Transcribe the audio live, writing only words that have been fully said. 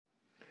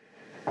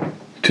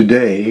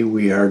Today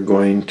we are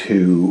going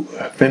to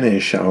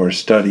finish our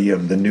study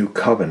of the New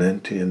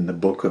Covenant in the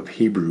book of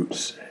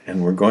Hebrews,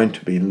 and we're going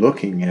to be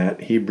looking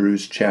at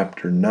Hebrews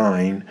chapter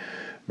 9,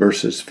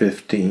 verses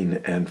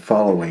 15 and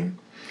following.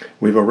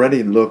 We've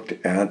already looked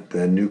at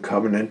the New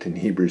Covenant in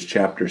Hebrews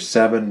chapter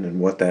 7 and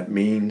what that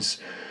means,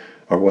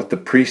 or what the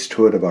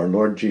priesthood of our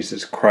Lord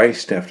Jesus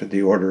Christ after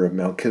the order of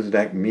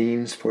Melchizedek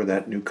means for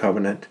that New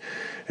Covenant.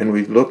 And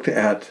we've looked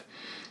at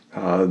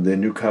the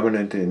New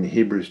Covenant in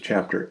Hebrews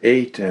chapter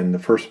 8 and the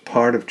first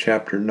part of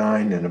chapter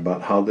 9, and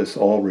about how this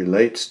all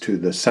relates to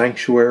the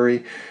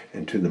sanctuary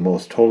and to the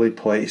most holy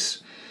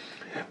place.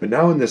 But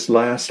now in this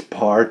last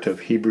part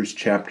of Hebrews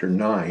chapter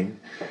 9,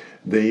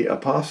 the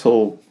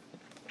apostle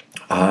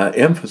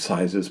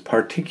emphasizes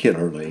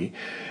particularly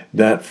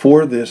that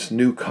for this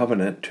new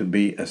covenant to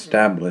be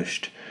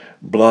established,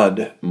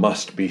 blood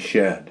must be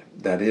shed.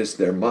 That is,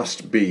 there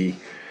must be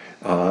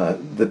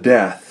the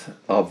death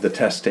of the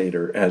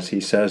testator, as he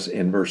says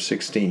in verse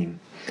 16.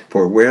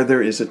 For where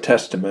there is a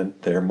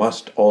testament, there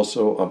must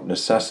also of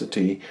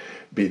necessity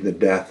be the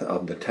death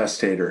of the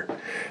testator.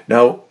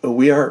 Now,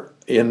 we are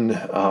in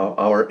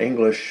our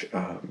English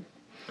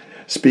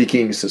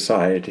speaking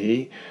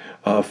society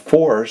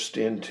forced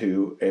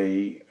into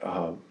a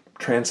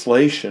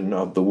translation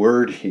of the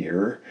word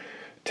here,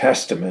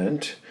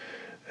 testament,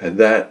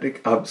 that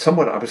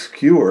somewhat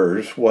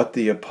obscures what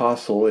the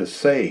apostle is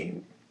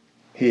saying.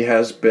 He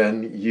has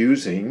been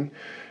using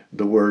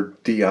the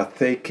word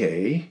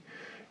diatheke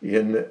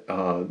in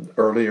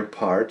earlier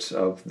parts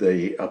of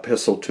the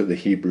epistle to the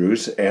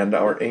Hebrews, and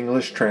our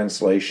English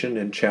translation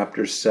in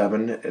chapters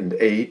 7 and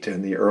 8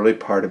 and the early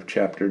part of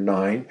chapter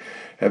 9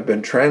 have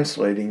been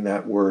translating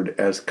that word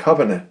as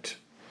covenant.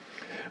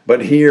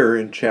 But here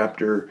in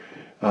chapter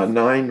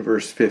 9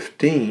 verse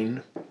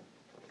 15,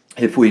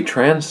 if we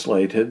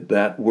translated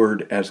that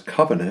word as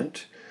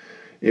covenant,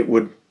 it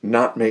would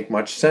not make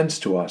much sense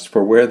to us.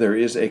 For where there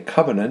is a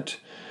covenant,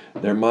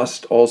 there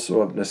must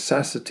also of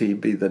necessity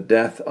be the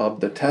death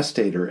of the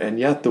testator. And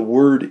yet the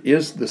word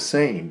is the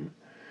same.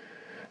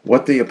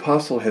 What the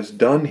apostle has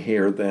done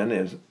here then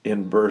is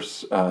in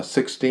verse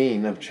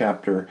 16 of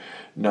chapter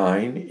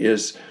 9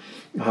 is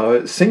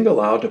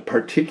single out a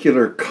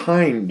particular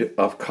kind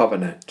of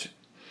covenant.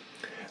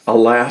 A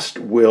last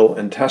will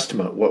and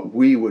testament, what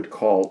we would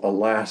call a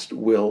last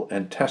will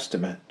and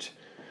testament,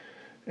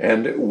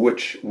 and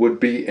which would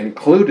be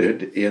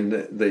included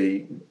in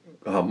the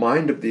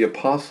mind of the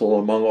apostle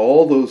among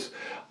all those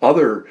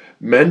other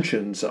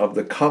mentions of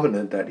the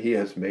covenant that he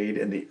has made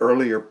in the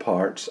earlier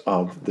parts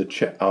of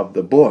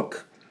the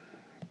book.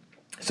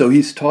 So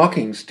he's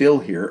talking still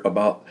here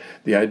about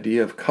the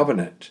idea of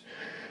covenant,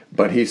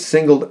 but he's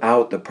singled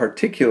out the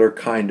particular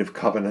kind of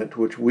covenant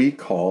which we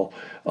call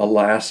a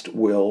last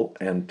will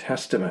and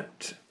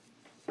testament.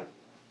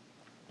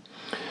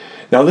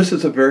 Now, this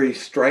is a very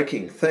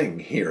striking thing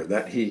here,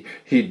 that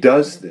he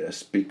does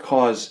this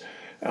because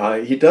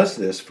he does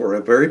this for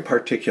a very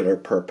particular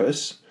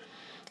purpose,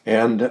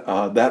 and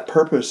that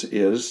purpose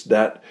is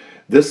that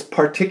this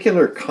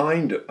particular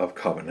kind of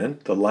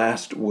covenant, the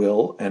last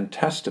will and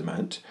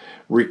testament,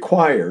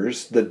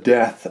 requires the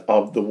death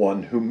of the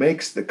one who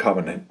makes the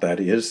covenant, that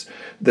is,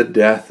 the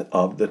death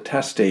of the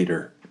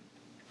testator.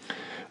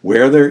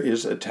 Where there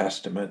is a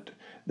testament,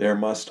 there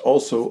must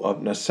also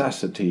of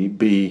necessity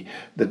be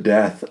the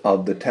death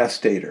of the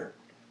testator.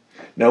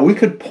 Now we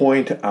could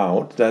point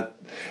out that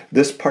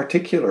this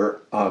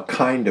particular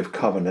kind of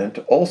covenant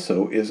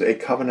also is a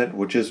covenant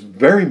which is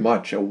very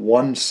much a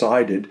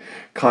one-sided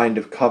kind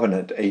of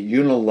covenant, a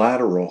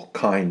unilateral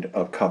kind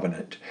of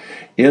covenant.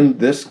 In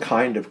this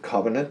kind of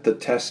covenant, the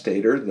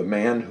testator, the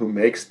man who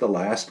makes the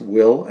last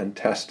will and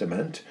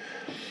testament,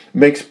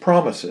 makes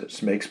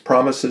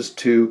promises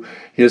to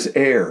his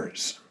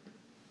heirs.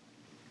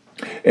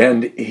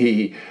 And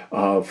he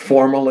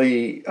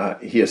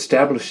he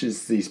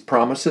establishes these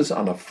promises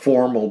on a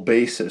formal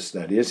basis.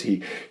 That is,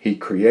 he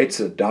creates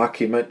a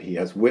document, he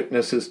has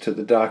witnesses to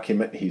the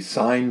document, he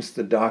signs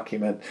the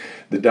document.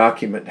 The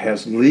document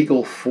has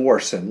legal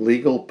force and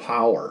legal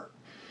power.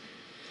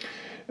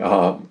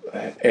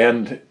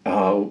 In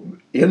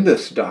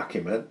this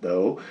document,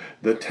 though,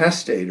 the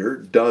testator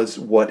does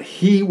what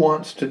he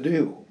wants to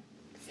do.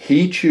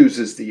 He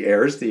chooses the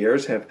heirs. The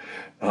heirs have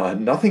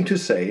nothing to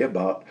say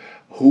about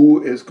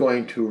who is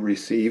going to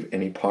receive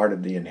any part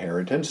of the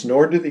inheritance,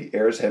 nor do the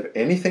heirs have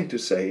anything to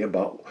say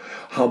about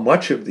how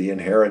much of the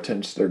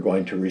inheritance they're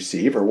going to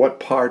receive or what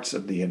parts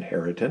of the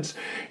inheritance.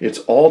 It's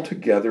all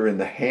together in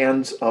the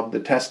hands of the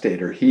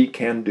testator. He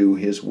can do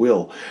his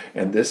will.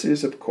 And this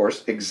is, of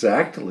course,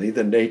 exactly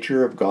the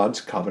nature of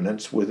God's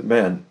covenants with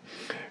men.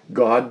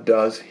 God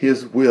does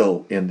his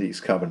will in these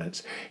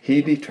covenants.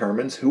 He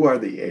determines who are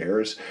the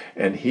heirs,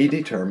 and he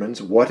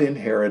determines what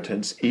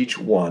inheritance each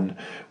one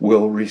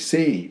will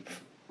receive.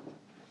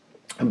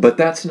 But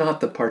that's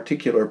not the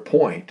particular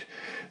point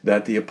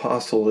that the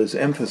apostle is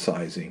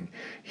emphasizing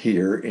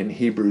here in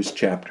Hebrews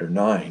chapter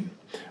 9.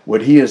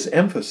 What he is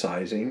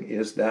emphasizing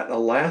is that a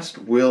last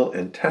will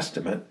and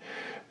testament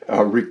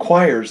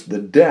requires the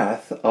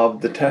death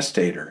of the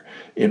testator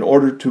in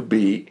order to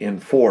be in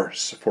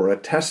force. For a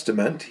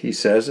testament, he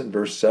says in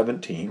verse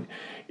 17,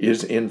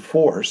 is in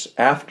force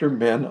after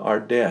men are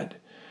dead,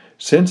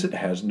 since it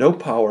has no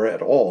power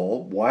at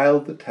all while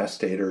the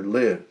testator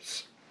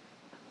lives.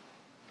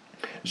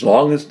 As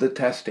long as the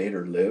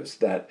testator lives,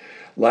 that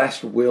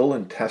last will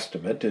and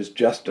testament is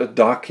just a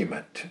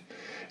document,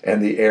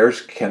 and the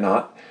heirs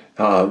cannot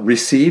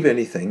receive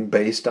anything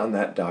based on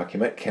that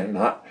document,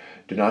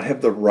 do not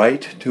have the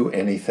right to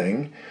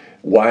anything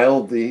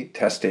while the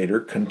testator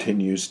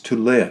continues to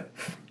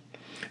live.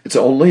 It's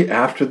only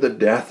after the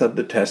death of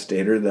the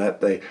testator that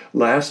the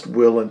last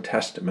will and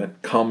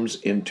testament comes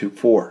into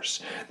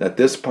force, that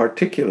this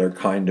particular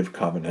kind of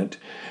covenant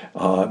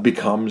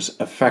becomes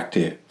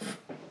effective.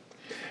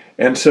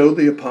 And so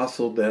the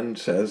apostle then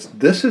says,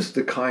 this is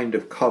the kind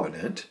of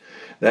covenant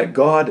that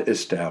God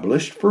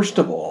established, first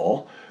of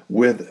all,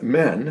 with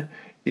men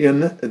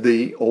in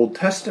the Old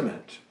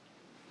Testament.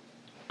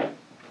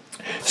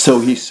 So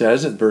he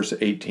says in verse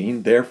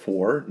 18,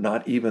 therefore,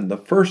 not even the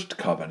first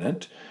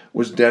covenant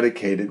was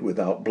dedicated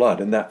without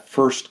blood. And that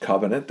first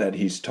covenant that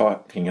he's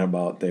talking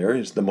about there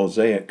is the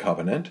Mosaic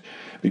covenant,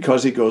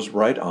 because he goes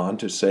right on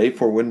to say,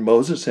 for when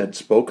Moses had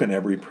spoken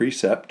every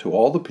precept to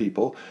all the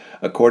people,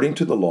 according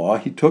to the law,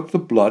 he took the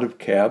blood of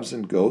calves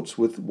and goats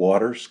with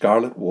water,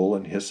 scarlet wool,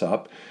 and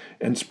hyssop,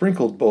 and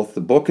sprinkled both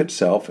the book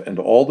itself and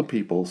all the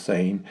people,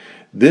 saying,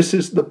 this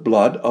is the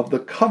blood of the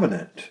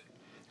covenant,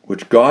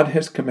 which God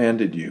has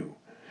commanded you.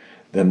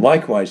 Then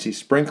likewise he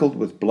sprinkled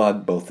with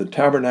blood both the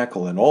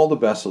tabernacle and all the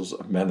vessels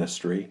of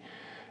ministry.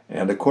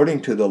 And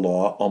according to the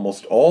law,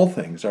 almost all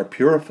things are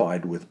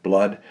purified with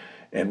blood,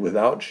 and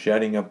without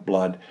shedding of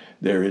blood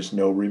there is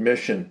no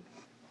remission.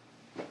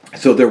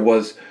 So there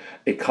was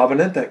a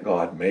covenant that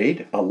God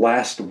made, a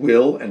last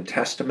will and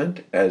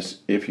testament, as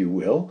if you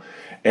will,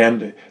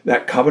 and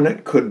that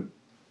covenant could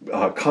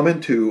come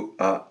into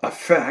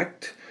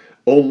effect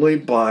only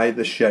by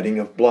the shedding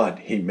of blood.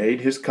 He made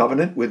his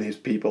covenant with his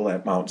people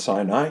at Mount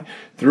Sinai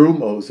through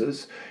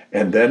Moses,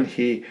 and then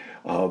he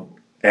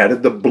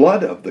added the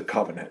blood of the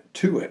covenant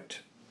to it.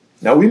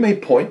 Now we may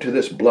point to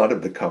this blood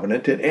of the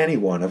covenant in any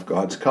one of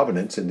God's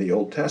covenants in the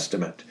Old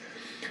Testament.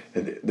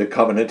 The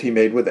covenant he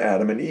made with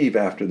Adam and Eve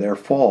after their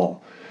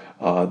fall.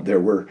 There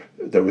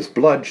was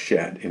blood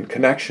shed in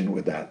connection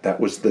with that.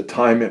 That was the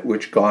time at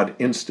which God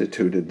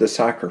instituted the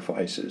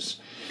sacrifices.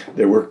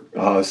 There were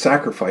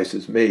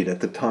sacrifices made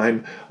at the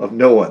time of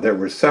Noah. There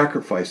were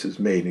sacrifices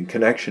made in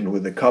connection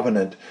with the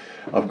covenant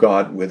of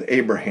God with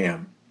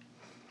Abraham,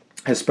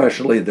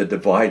 especially the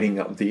dividing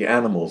of the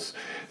animals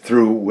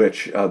through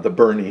which the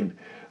burning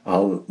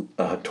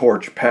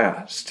torch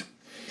passed,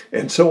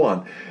 and so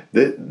on.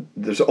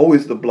 There's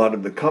always the blood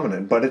of the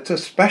covenant, but it's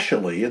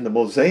especially in the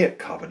Mosaic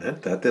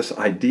covenant that this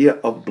idea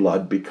of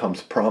blood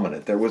becomes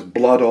prominent. There was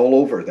blood all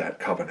over that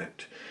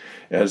covenant.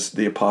 As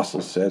the apostle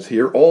says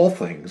here, all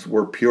things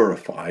were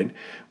purified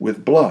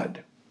with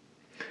blood.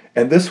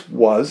 And this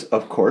was,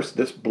 of course,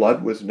 this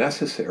blood was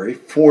necessary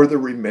for the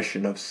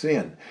remission of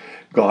sin.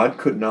 God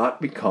could not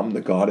become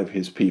the God of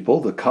his people.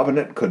 The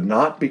covenant could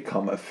not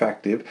become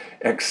effective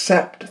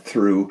except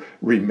through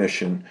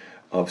remission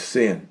of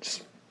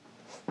sins.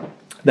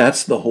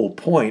 That's the whole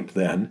point,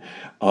 then,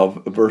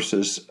 of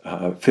verses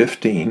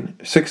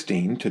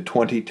 16 to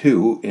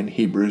 22 in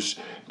Hebrews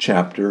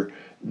chapter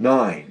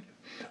 9.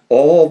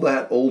 All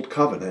that old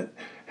covenant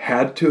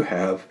had to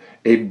have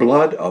a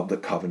blood of the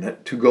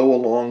covenant to go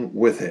along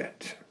with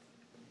it.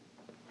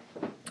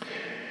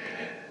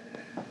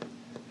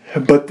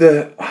 But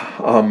the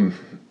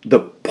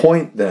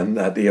point, then,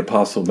 that the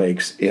apostle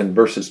makes in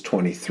verses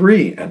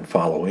 23 and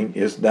following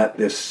is that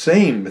this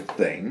same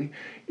thing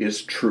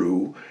is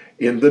true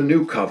in the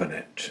new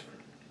covenant.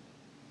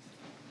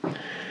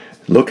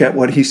 Look at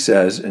what he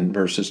says in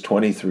verses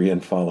 23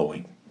 and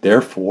following.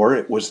 Therefore,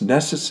 it was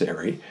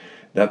necessary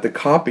that the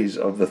copies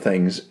of the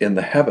things in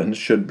the heavens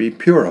should be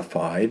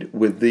purified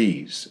with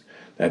these.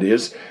 That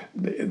is,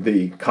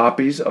 the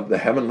copies of the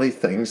heavenly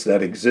things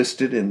that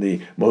existed in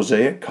the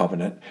Mosaic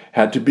covenant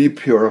had to be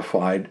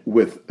purified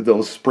with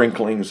those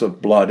sprinklings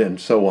of blood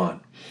and so on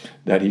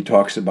that he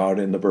talks about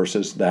in the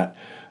verses that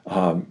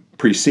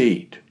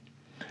precede.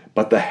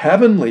 But the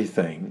heavenly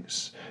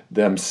things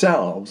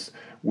themselves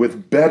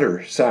with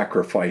better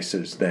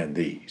sacrifices than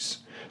these.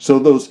 So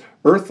those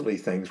earthly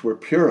things were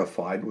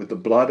purified with the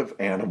blood of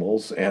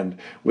animals and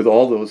with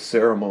all those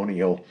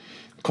ceremonial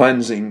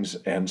cleansings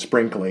and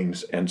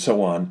sprinklings and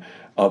so on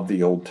of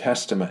the Old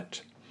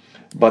Testament.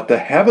 But the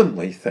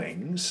heavenly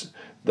things,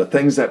 the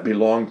things that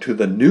belong to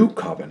the new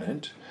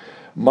covenant,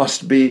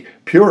 must be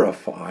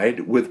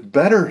purified with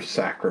better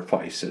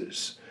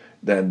sacrifices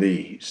than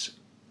these.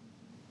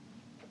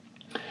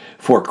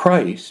 For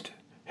Christ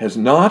has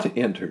not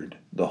entered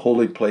the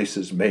holy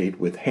places made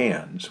with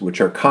hands, which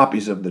are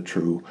copies of the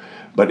true,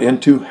 but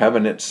into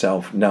heaven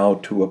itself, now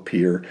to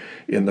appear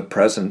in the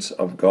presence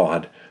of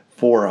God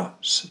for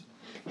us.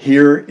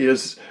 Here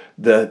is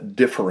the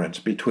difference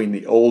between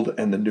the old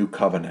and the new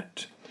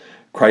covenant.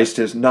 Christ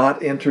has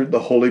not entered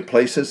the holy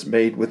places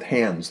made with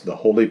hands. The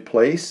holy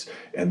place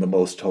and the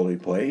most holy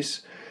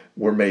place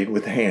were made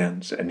with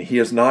hands, and he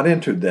has not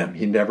entered them.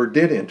 He never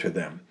did enter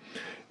them.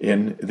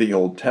 In the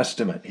Old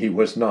Testament, he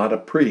was not a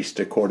priest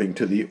according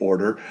to the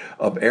order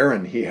of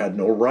Aaron. He had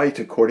no right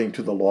according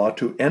to the law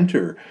to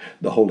enter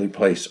the holy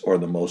place or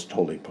the most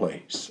holy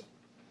place.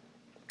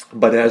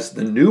 But as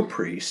the new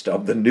priest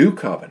of the new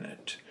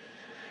covenant,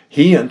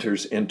 he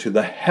enters into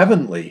the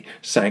heavenly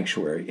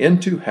sanctuary,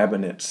 into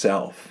heaven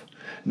itself,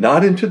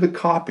 not into the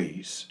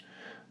copies,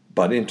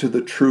 but into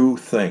the true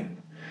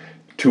thing,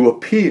 to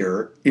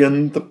appear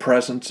in the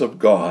presence of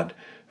God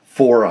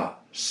for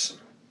us.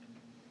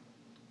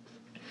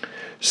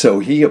 So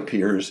he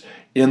appears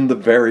in the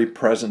very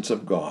presence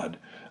of God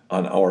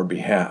on our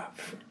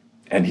behalf.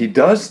 And he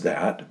does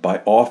that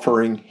by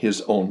offering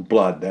his own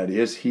blood. That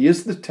is, he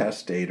is the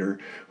testator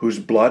whose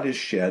blood is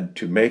shed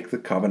to make the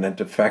covenant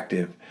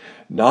effective.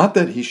 Not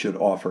that he should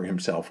offer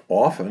himself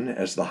often,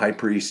 as the high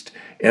priest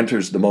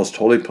enters the most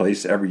holy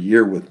place every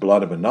year with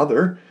blood of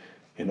another.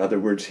 In other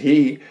words,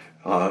 he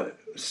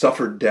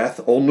suffered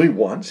death only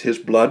once. His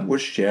blood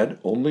was shed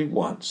only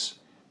once.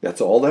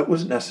 That's all that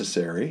was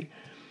necessary.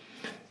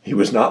 He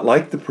was not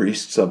like the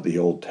priests of the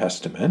Old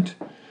Testament.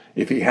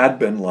 If he had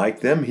been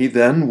like them, he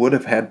then would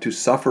have had to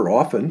suffer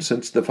often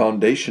since the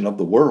foundation of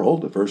the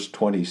world, verse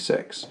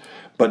 26.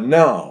 But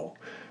now,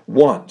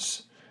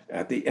 once,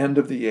 at the end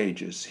of the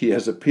ages, he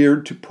has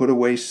appeared to put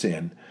away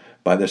sin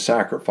by the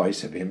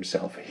sacrifice of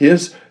himself.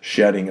 His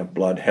shedding of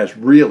blood has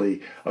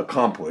really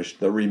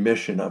accomplished the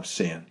remission of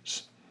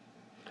sins.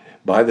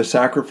 By the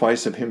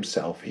sacrifice of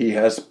himself, he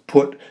has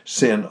put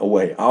sin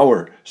away,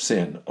 our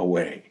sin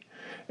away.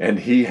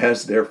 And he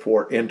has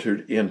therefore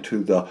entered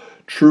into the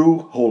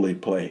true holy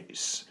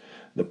place,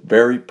 the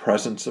very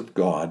presence of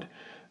God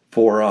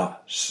for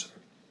us,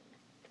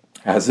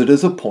 as it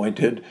is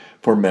appointed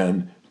for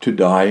men to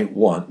die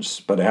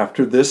once. But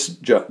after this,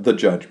 the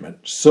judgment,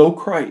 so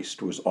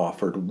Christ was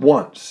offered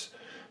once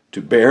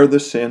to bear the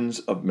sins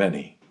of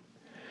many.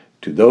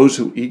 To those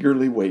who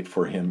eagerly wait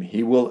for him,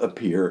 he will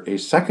appear a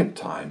second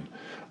time,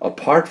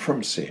 apart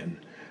from sin,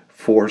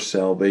 for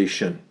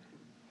salvation.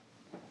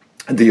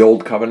 The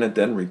old covenant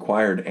then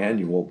required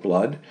annual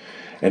blood,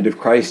 and if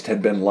Christ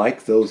had been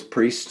like those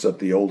priests of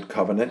the old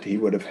covenant, he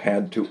would have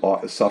had to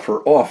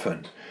suffer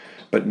often.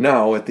 But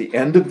now, at the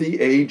end of the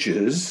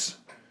ages,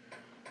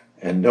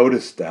 and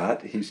notice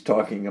that he's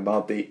talking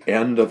about the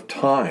end of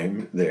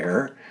time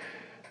there,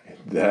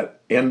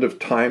 that end of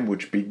time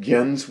which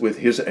begins with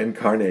his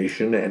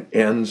incarnation and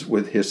ends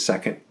with his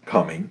second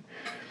coming,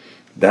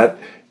 that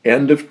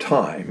end of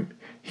time,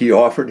 he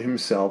offered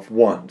himself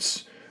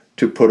once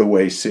to put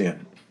away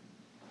sin.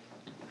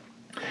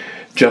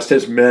 Just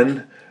as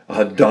men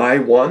die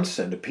once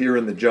and appear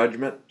in the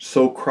judgment,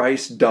 so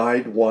Christ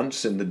died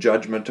once in the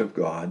judgment of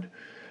God,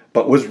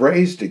 but was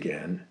raised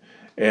again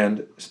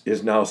and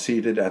is now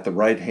seated at the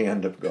right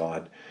hand of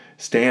God,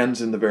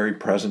 stands in the very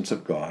presence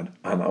of God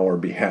on our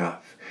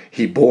behalf.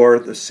 He bore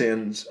the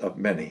sins of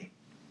many.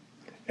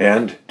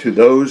 And to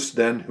those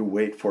then who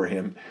wait for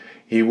him,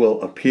 he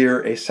will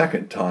appear a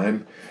second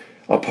time,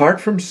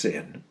 apart from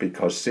sin,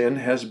 because sin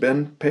has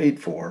been paid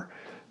for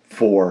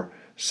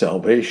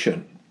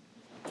salvation.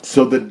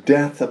 So the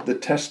death of the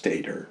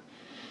testator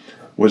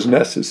was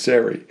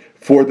necessary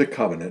for the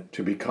covenant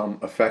to become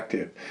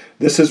effective.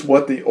 This is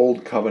what the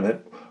old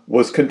covenant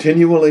was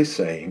continually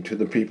saying to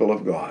the people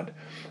of God.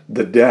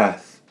 The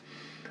death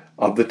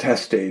of the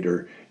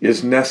testator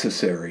is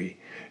necessary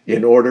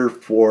in order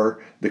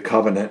for the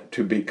covenant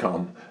to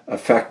become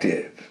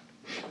effective.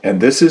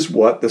 And this is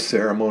what the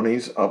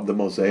ceremonies of the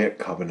Mosaic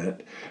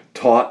covenant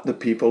taught the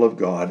people of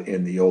God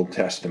in the Old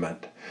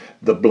Testament.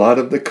 The blood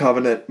of the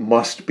covenant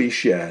must be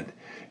shed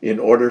in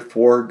order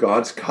for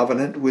God's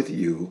covenant with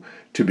you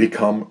to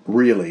become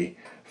really,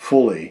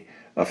 fully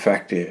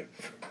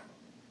effective.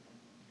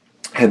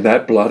 And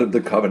that blood of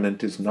the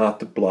covenant is not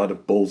the blood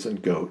of bulls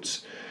and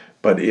goats,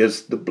 but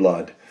is the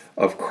blood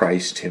of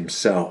Christ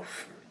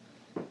himself.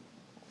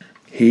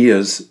 He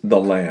is the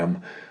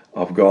Lamb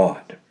of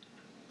God.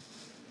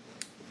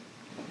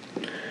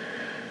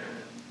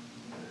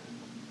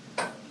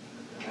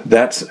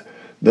 That's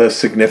the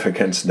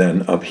significance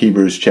then of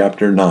Hebrews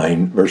chapter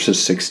 9,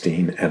 verses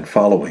 16 and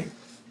following.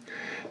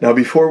 Now,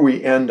 before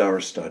we end our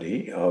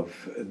study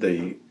of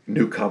the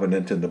New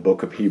Covenant in the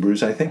book of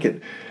Hebrews, I think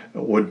it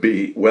would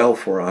be well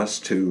for us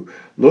to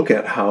look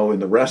at how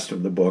in the rest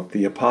of the book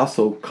the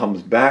apostle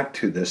comes back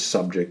to this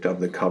subject of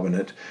the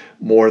covenant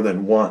more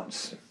than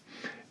once.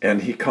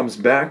 And he comes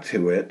back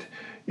to it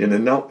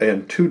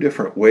in two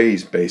different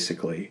ways,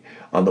 basically.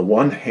 On the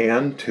one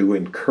hand, to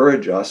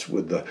encourage us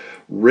with the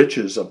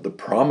riches of the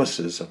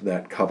promises of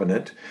that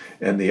covenant,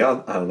 and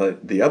on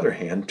the other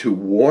hand, to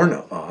warn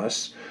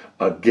us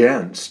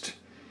against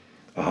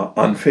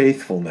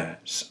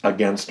unfaithfulness,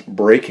 against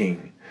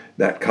breaking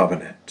that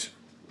covenant.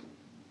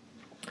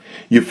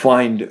 You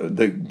find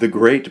the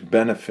great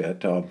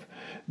benefit of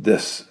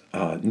this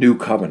new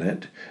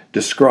covenant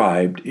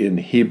described in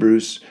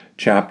Hebrews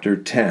chapter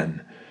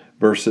 10,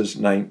 verses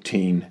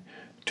 19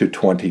 to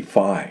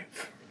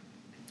 25.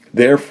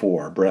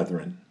 Therefore,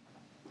 brethren,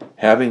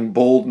 having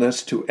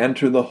boldness to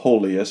enter the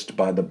holiest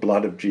by the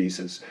blood of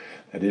Jesus.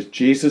 That is,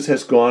 Jesus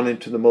has gone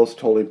into the most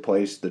holy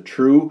place, the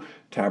true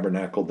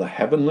tabernacle, the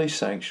heavenly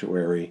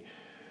sanctuary,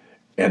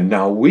 and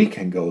now we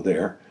can go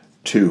there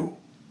too.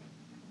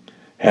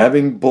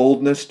 Having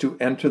boldness to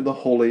enter the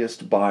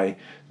holiest by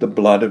the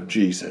blood of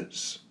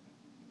Jesus.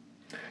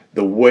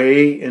 The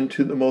way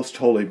into the most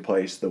holy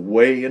place, the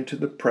way into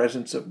the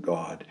presence of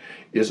God,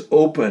 is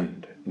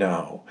opened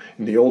now.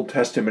 In the Old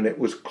Testament, it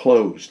was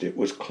closed. It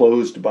was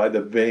closed by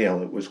the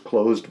veil. It was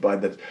closed by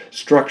the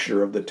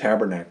structure of the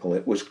tabernacle.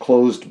 It was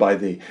closed by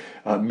the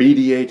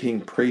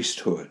mediating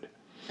priesthood.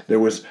 There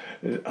was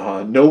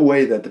no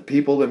way that the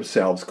people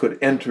themselves could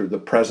enter the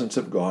presence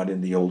of God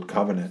in the Old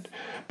Covenant.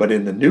 But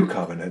in the New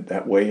Covenant,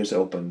 that way is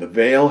open. The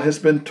veil has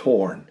been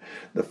torn.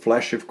 The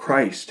flesh of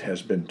Christ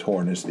has been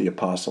torn, as the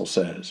apostle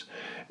says.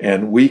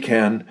 And we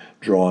can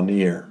draw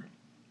near.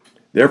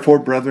 Therefore,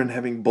 brethren,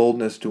 having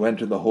boldness to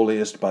enter the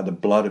holiest by the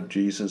blood of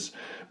Jesus,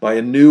 by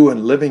a new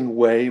and living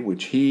way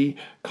which he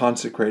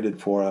consecrated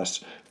for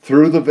us,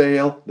 through the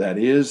veil, that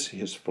is,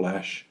 his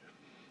flesh,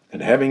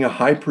 and having a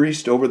high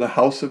priest over the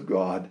house of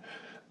God,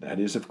 that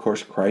is, of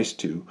course, Christ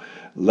too,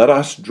 let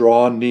us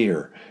draw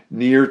near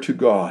to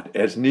God,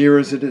 as near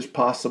as it is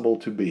possible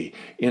to be,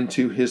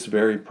 into his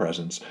very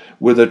presence,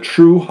 with a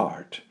true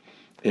heart,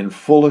 in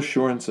full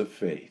assurance of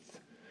faith,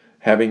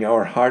 having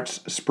our hearts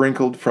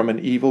sprinkled from an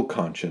evil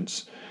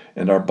conscience,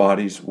 and our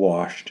bodies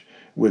washed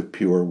with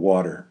pure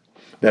water.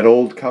 That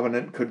old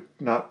covenant could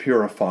not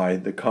purify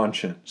the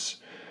conscience,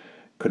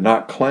 could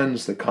not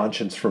cleanse the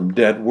conscience from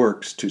dead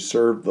works to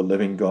serve the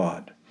living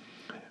God.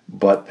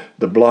 But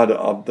the blood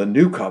of the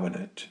new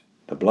covenant,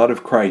 the blood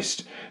of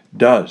Christ,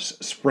 does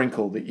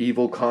sprinkle the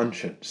evil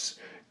conscience,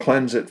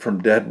 cleanse it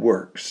from dead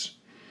works,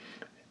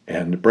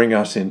 and bring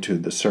us into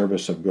the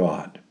service of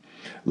God.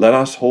 Let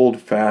us hold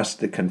fast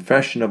the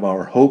confession of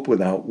our hope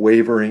without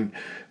wavering,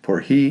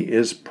 for he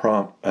is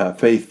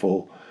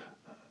faithful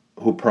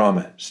who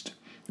promised.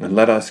 And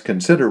let us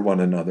consider one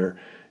another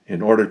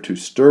in order to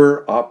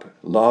stir up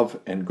love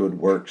and good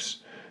works,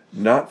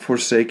 not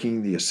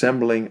forsaking the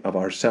assembling of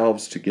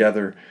ourselves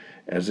together,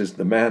 as is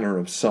the manner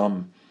of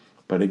some,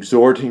 but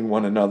exhorting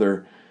one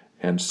another,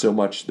 and so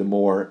much the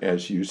more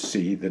as you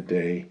see the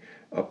day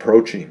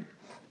approaching.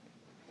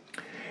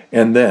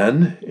 And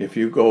then, if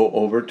you go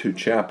over to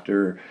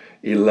chapter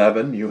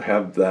 11, you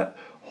have that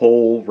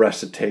whole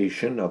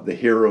recitation of the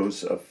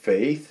heroes of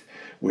faith,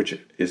 which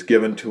is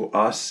given to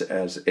us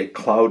as a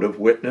cloud of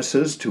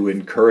witnesses to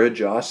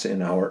encourage us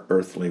in our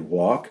earthly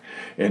walk.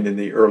 And in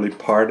the early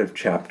part of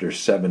chapter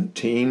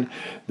 17,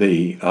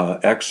 the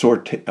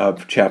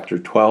chapter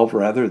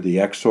 12, the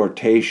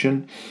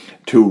exhortation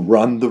to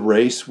run the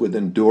race with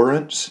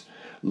endurance,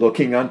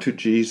 looking unto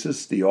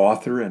Jesus, the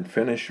author and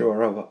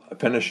finisher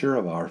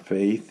of our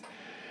faith,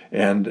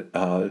 and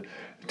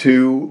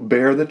to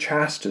bear the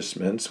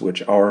chastisements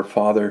which our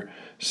Father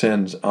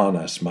sends on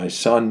us. My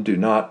son, do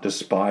not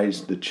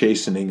despise the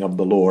chastening of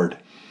the Lord,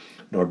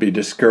 nor be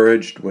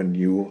discouraged when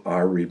you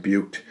are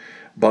rebuked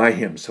by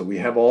him. So we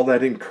have all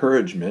that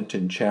encouragement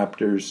in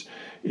chapters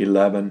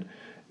 11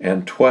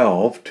 and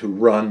 12 to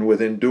run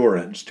with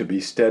endurance, to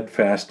be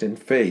steadfast in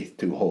faith,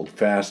 to hold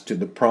fast to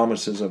the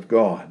promises of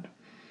God.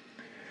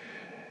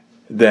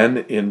 Then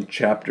in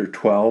chapter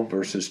 12,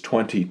 verses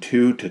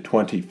 22 to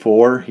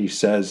 24, he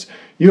says,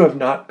 "You have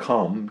not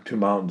come to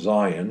Mount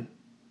Zion,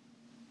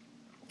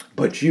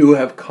 but you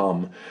have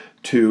come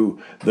to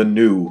the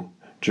new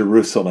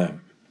Jerusalem.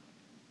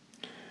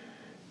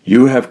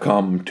 You have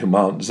come to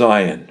Mount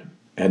Zion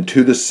and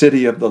to the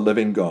city of the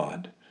living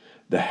God,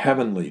 the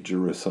heavenly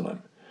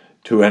Jerusalem,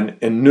 to an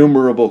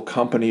innumerable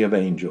company of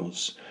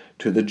angels,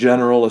 to the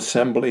general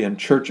assembly and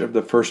church of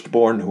the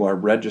firstborn who are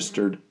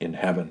registered in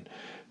heaven,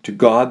 to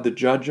God the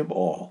judge of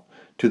all,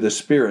 to the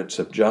spirits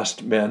of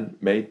just men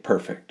made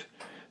perfect,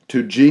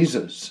 to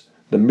Jesus,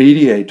 the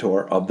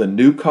mediator of the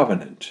new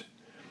covenant,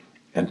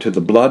 and to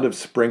the blood of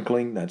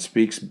sprinkling that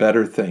speaks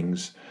better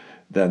things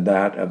than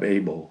that of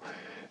Abel.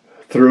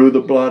 Through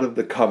the blood of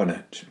the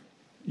covenant,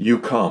 you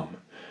come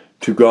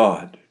to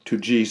God, to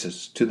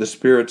Jesus, to the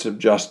spirits of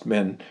just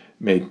men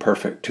made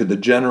perfect, to the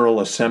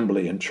general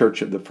assembly and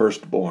church of the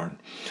firstborn,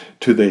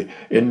 to the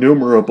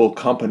innumerable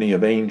company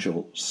of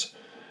angels,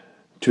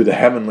 to the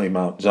heavenly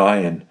Mount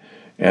Zion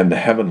and the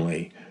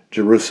heavenly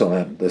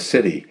Jerusalem, the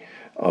city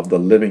of the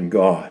living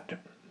God."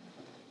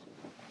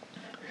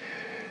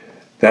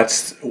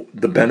 That's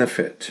the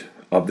benefit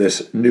of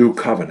this new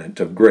covenant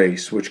of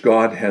grace which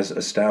God has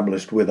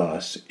established with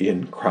us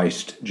in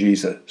Christ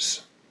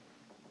Jesus.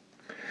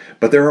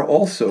 But there are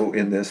also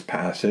in this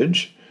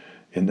passage,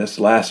 in this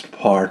last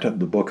part of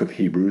the book of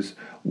Hebrews,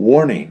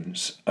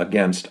 warnings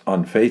against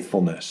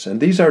unfaithfulness. And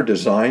these are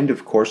designed,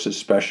 of course,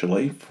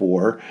 especially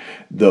for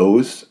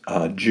those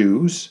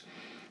Jews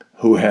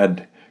who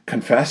had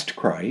confessed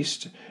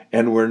Christ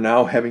and were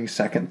now having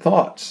second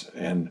thoughts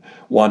and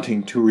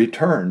wanting to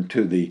return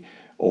to the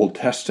Old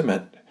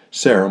Testament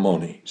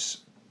ceremonies.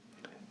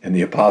 And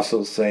the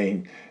apostles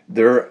saying,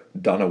 they're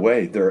done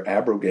away, they're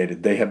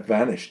abrogated, they have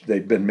vanished,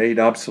 they've been made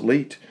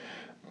obsolete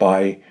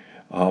by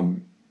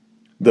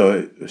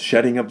the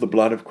shedding of the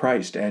blood of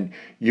Christ, and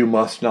you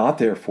must not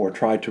therefore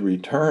try to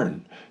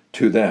return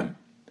to them.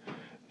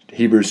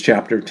 Hebrews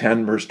chapter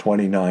 10, verse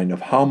 29,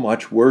 of how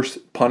much worse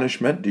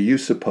punishment do you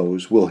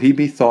suppose will he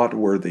be thought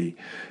worthy,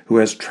 who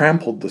has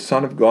trampled the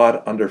Son of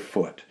God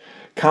underfoot,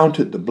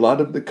 counted the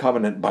blood of the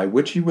covenant by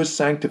which he was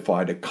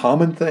sanctified a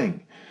common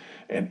thing,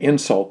 and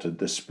insulted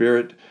the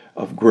Spirit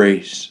of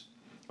grace?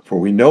 For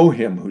we know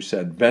him who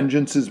said,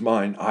 vengeance is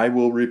mine, I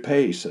will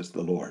repay, says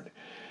the Lord.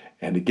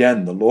 And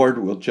again, the Lord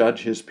will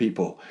judge his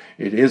people.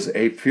 It is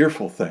a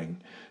fearful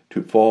thing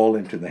to fall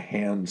into the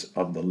hands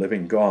of the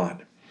living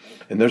God.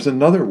 And there's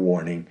another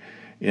warning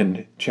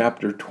in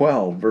chapter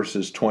 12,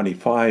 verses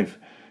 25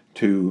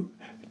 to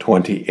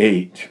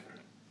 28.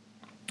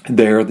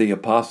 There the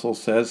apostle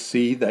says,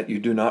 see that you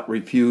do not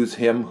refuse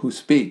him who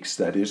speaks,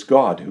 that is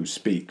God who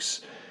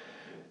speaks.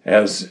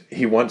 As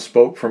he once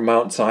spoke from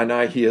Mount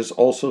Sinai, he has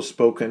also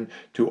spoken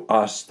to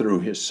us through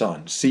his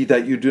Son. See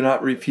that you do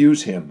not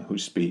refuse him who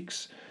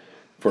speaks.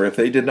 For if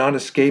they did not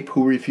escape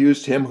who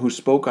refused him who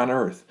spoke on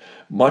earth,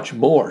 much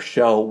more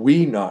shall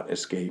we not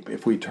escape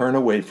if we turn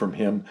away from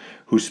him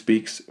who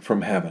speaks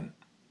from heaven,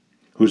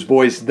 whose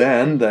voice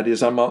then, that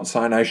is on Mount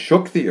Sinai,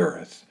 shook the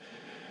earth.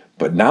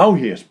 But now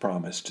he has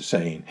promised,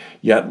 saying,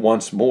 yet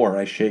once more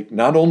I shake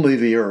not only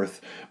the earth,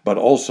 but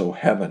also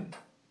heaven.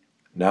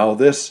 Now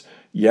this,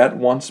 yet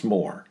once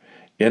more,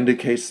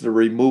 indicates the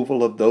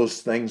removal of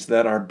those things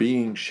that are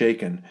being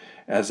shaken,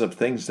 as of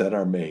things that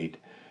are made,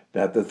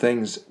 that the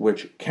things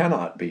which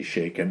cannot be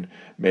shaken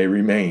may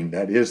remain,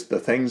 that is, the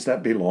things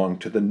that belong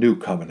to the new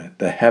covenant,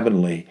 the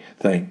heavenly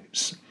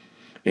things,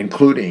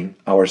 including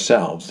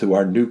ourselves, who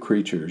are new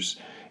creatures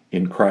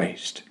in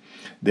Christ.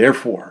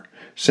 Therefore,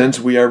 since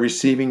we are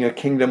receiving a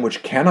kingdom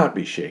which cannot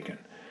be shaken,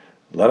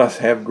 let us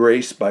have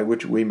grace by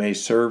which we may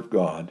serve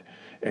God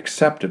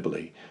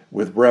acceptably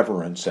with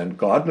reverence and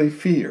godly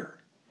fear,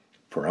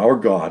 for our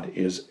God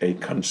is a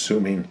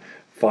consuming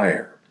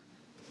fire.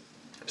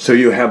 So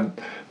you have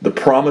the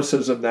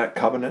promises of that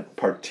covenant,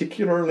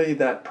 particularly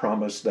that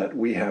promise that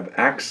we have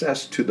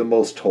access to the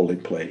most holy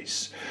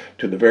place,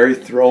 to the very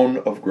throne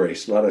of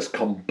grace. Let us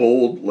come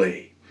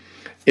boldly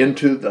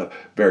into the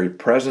very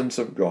presence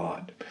of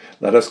God.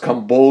 Let us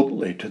come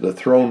boldly to the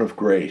throne of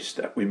grace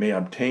that we may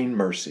obtain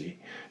mercy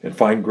and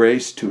find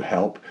grace to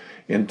help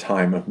in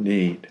time of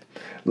need.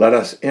 Let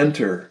us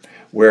enter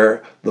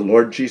where the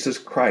Lord Jesus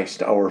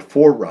Christ, our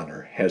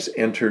forerunner, has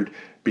entered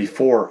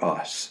before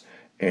us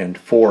and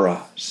for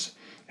us,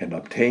 and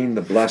obtain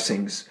the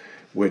blessings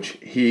which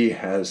he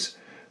has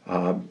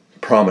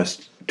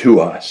promised to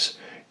us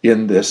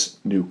in this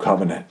new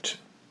covenant.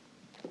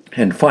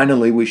 And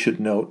finally, we should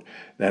note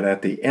that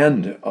at the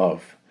end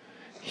of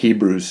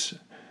Hebrews,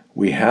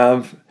 we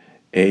have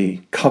a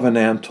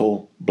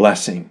covenantal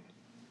blessing.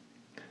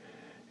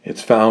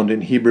 It's found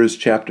in Hebrews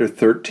chapter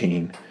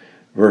 13,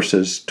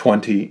 verses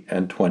 20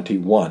 and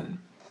 21.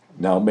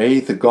 Now may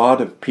the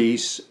God of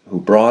peace, who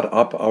brought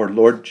up our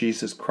Lord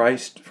Jesus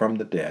Christ from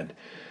the dead,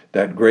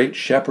 that great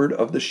shepherd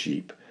of the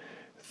sheep,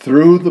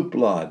 through the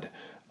blood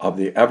of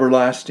the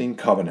everlasting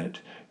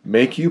covenant,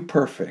 make you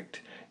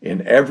perfect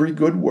in every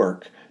good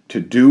work to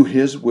do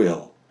his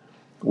will,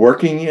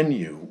 working in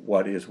you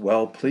what is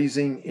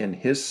well-pleasing in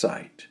his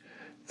sight,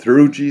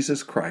 through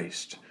Jesus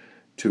Christ,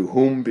 to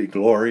whom be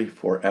glory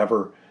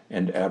forever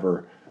and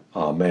ever.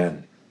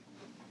 Amen.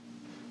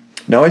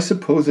 Now, I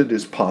suppose it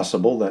is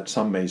possible that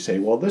some may say,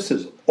 well, this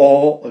is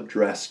all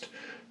addressed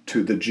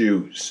to the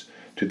Jews,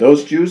 to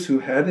those Jews who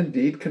had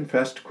indeed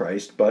confessed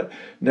Christ, but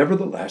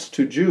nevertheless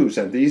to Jews.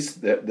 And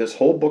this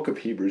whole book of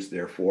Hebrews,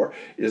 therefore,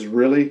 is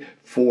really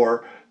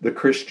for the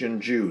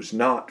Christian Jews,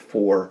 not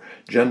for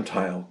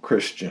Gentile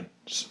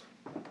Christians.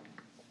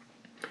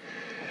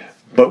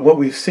 But what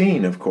we've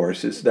seen, of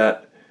course, is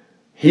that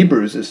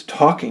Hebrews is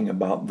talking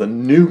about the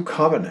new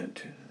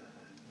covenant,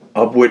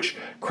 of which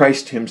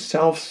Christ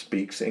himself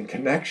speaks in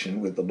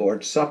connection with the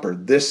Lord's Supper.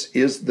 This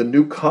is the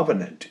new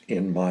covenant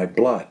in my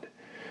blood.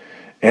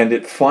 And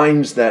it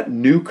finds that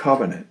new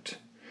covenant,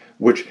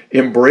 which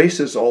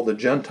embraces all the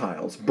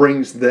Gentiles,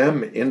 brings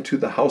them into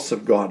the house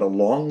of God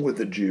along with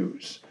the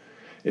Jews.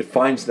 It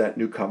finds that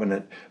new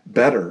covenant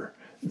better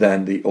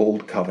than the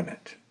old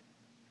covenant.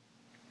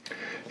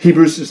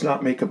 Hebrews does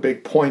not make a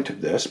big point of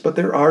this, but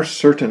there are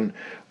certain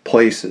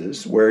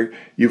places where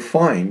you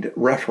find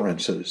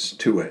references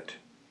to it.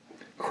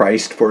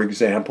 Christ, for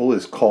example,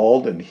 is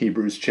called in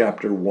Hebrews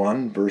chapter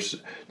 1, verse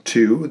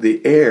 2,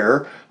 the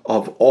heir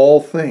of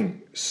all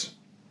things.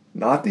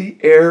 Not the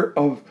heir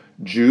of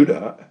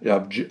Judah,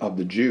 of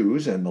the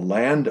Jews and the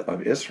land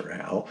of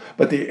Israel,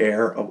 but the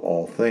heir of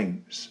all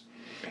things.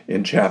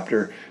 In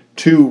chapter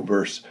 2,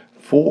 verse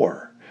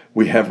 4,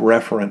 we have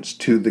reference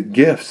to the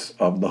gifts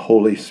of the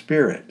Holy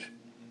Spirit.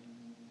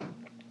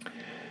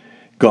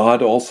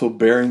 God also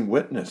bearing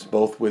witness,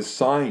 both with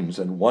signs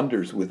and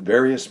wonders, with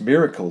various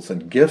miracles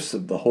and gifts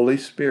of the Holy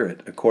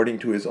Spirit, according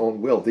to his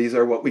own will. These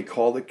are what we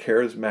call the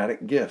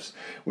charismatic gifts,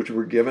 which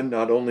were given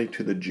not only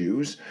to the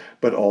Jews,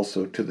 but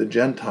also to the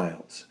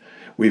Gentiles.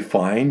 We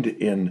find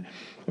in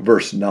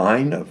verse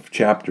 9 of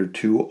chapter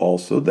 2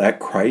 also that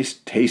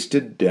Christ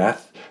tasted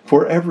death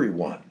for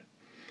everyone.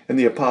 And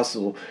the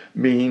apostle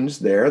means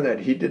there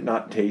that he did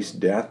not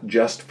taste death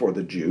just for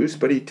the Jews,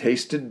 but he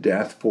tasted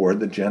death for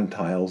the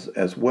Gentiles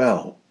as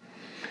well.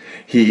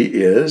 He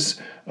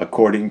is,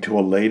 according to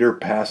a later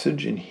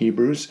passage in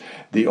Hebrews,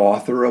 the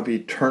author of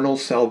eternal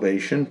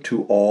salvation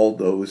to all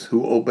those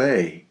who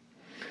obey.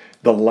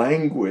 The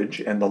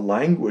language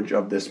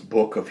of this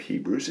book of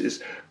Hebrews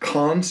is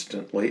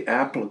constantly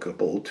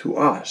applicable to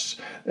us.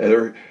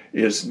 There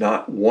is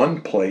not one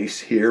place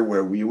here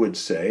where we would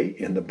say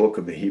in the book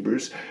of the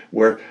Hebrews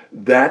where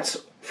that's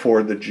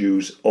for the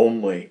Jews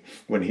only.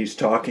 When he's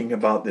talking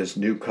about this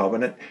new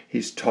covenant,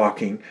 he's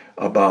talking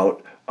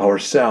about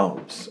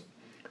ourselves.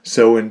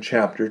 So in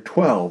chapter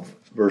 12,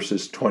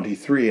 verses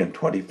 23 and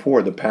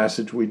 24, the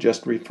passage we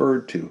just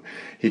referred to,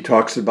 he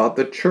talks about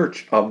the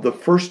church of the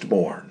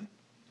firstborn.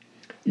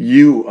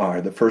 You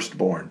are the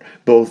firstborn,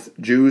 both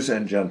Jews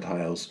and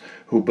Gentiles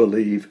who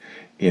believe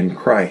in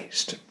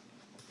Christ.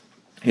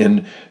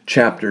 In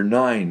chapter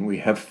 9, we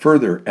have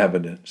further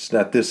evidence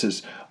that this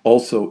is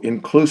also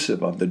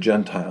inclusive of the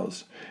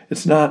Gentiles.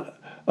 It's not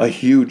a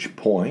huge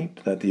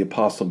point that the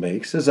apostle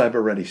makes, as I've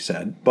already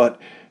said, but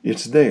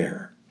it's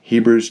there.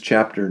 Hebrews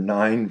chapter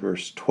 9,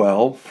 verse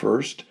 12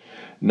 first.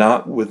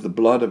 Not with the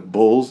blood of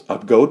bulls,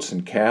 of goats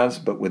and calves,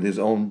 but with his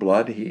own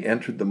blood he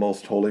entered the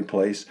most holy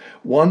place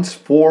once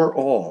for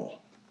all,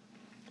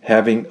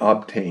 having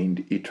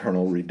obtained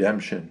eternal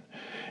redemption.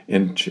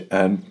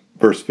 And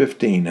verse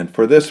 15, and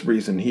for this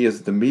reason he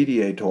is the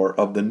mediator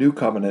of the new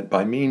covenant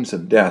by means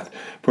of death,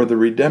 for the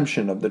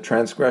redemption of the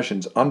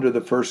transgressions under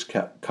the first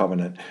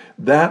covenant,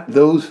 that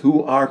those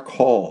who are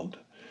called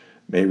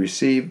may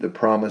receive the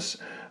promise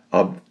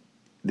of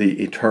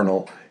the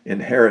eternal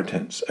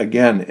inheritance.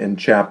 Again, in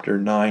chapter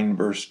 9,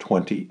 verse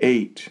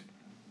 28.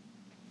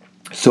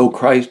 So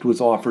Christ was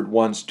offered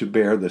once to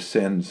bear the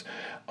sins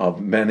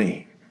of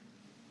many.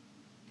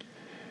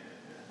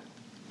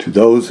 To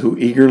those who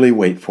eagerly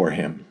wait for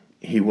him,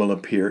 he will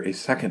appear a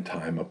second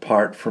time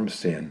apart from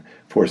sin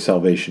for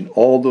salvation.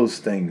 All those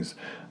things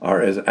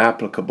are as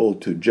applicable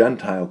to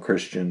Gentile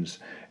Christians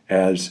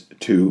as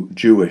to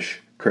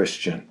Jewish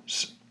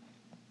Christians.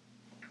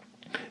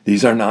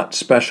 These are not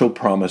special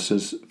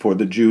promises for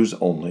the Jews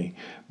only,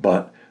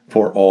 but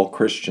for all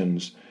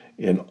Christians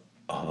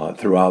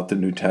throughout the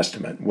New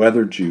Testament,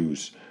 whether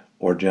Jews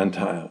or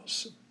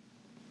Gentiles.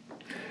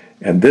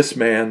 And this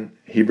man,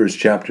 Hebrews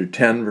chapter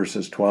 10,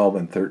 verses 12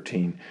 and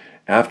 13,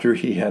 after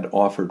he had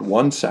offered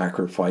one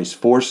sacrifice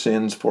for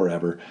sins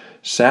forever,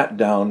 sat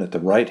down at the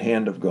right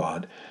hand of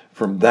God,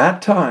 from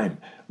that time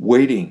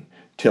waiting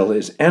till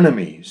his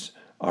enemies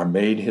are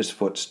made his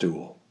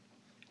footstool.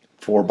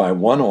 For by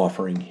one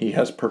offering he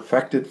has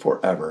perfected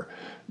forever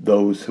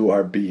those who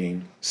are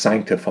being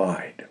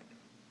sanctified.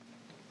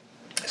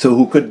 So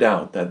who could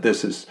doubt that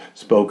this is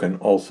spoken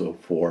also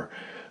for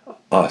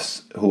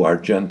us who are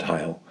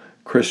Gentile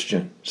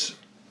Christians?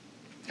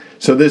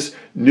 So this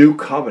new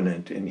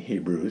covenant in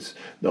Hebrews,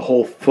 the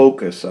whole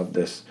focus of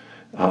this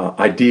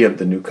idea of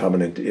the new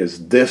covenant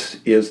is this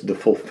is the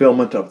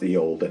fulfillment of the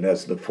old, and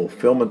as the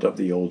fulfillment of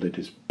the old, it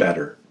is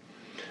better,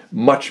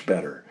 much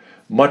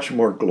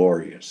more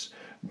glorious,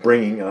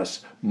 bringing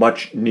us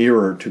much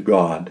nearer to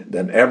God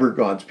than ever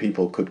God's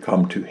people could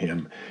come to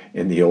him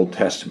in the Old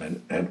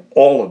Testament. And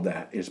all of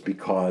that is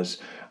because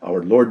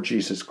our Lord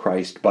Jesus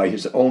Christ, by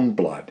his own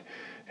blood,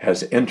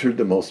 has entered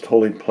the most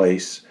holy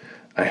place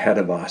ahead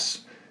of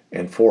us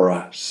and for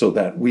us, so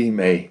that we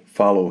may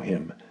follow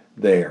him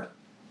there.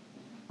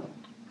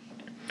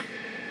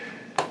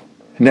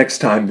 Next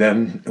time,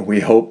 then, we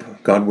hope,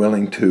 God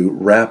willing, to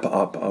wrap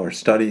up our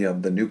study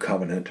of the New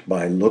Covenant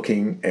by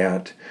looking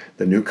at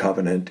the New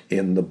Covenant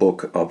in the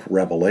book of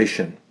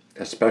Revelation,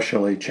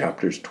 especially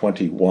chapters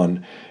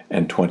 21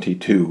 and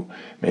 22.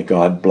 May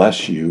God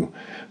bless you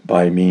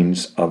by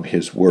means of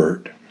his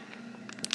word.